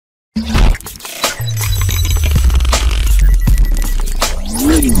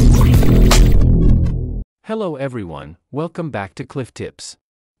Hello everyone, welcome back to CLIFFTIPS.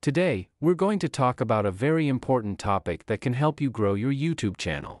 Today, we're going to talk about a very important topic that can help you grow your YouTube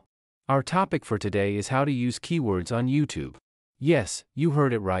channel. Our topic for today is how to use keywords on YouTube. Yes, you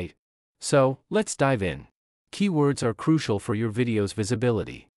heard it right. So, let's dive in. Keywords are crucial for your video's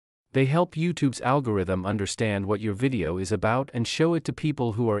visibility. They help YouTube's algorithm understand what your video is about and show it to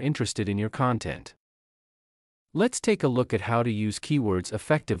people who are interested in your content. Let's take a look at how to use keywords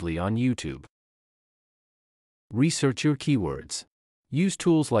effectively on YouTube. Research your keywords. Use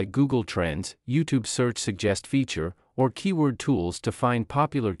tools like Google Trends, YouTube Search Suggest feature, or keyword tools to find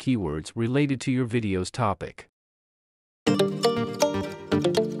popular keywords related to your video's topic.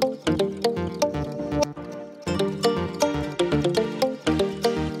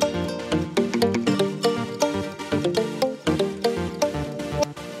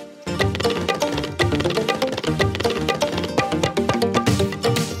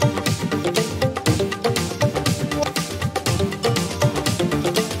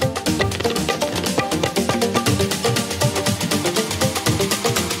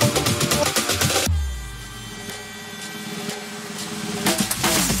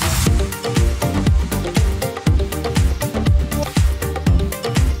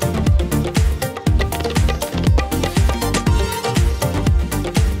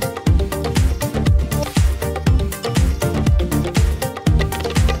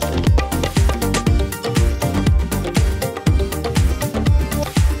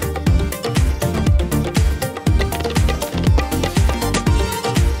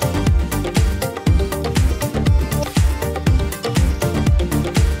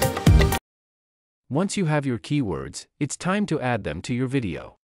 Once you have your keywords, it's time to add them to your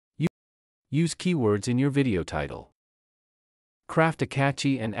video. Use keywords in your video title. Craft a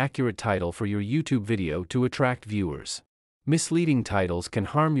catchy and accurate title for your YouTube video to attract viewers. Misleading titles can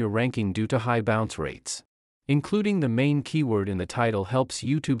harm your ranking due to high bounce rates. Including the main keyword in the title helps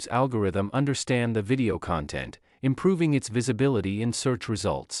YouTube's algorithm understand the video content, improving its visibility in search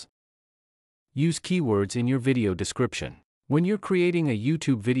results. Use keywords in your video description. When you're creating a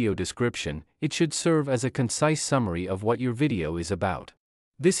YouTube video description, it should serve as a concise summary of what your video is about.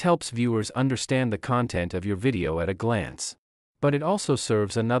 This helps viewers understand the content of your video at a glance. But it also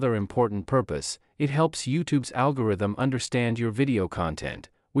serves another important purpose: it helps YouTube's algorithm understand your video content,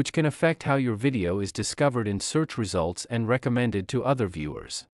 which can affect how your video is discovered in search results and recommended to other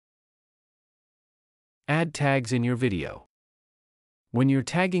viewers. Add tags in your video. When you're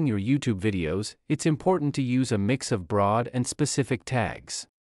tagging your YouTube videos, it's important to use a mix of broad and specific tags.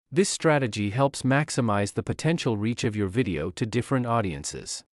 This strategy helps maximize the potential reach of your video to different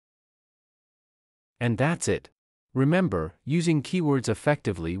audiences. And that's it. Remember, using keywords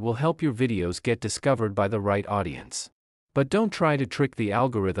effectively will help your videos get discovered by the right audience. But don't try to trick the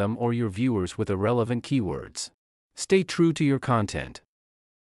algorithm or your viewers with irrelevant keywords. Stay true to your content.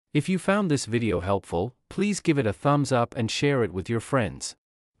 If you found this video helpful, please give it a thumbs up and share it with your friends.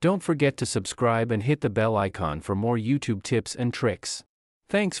 Don't forget to subscribe and hit the bell icon for more YouTube tips and tricks.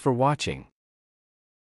 Thanks for watching.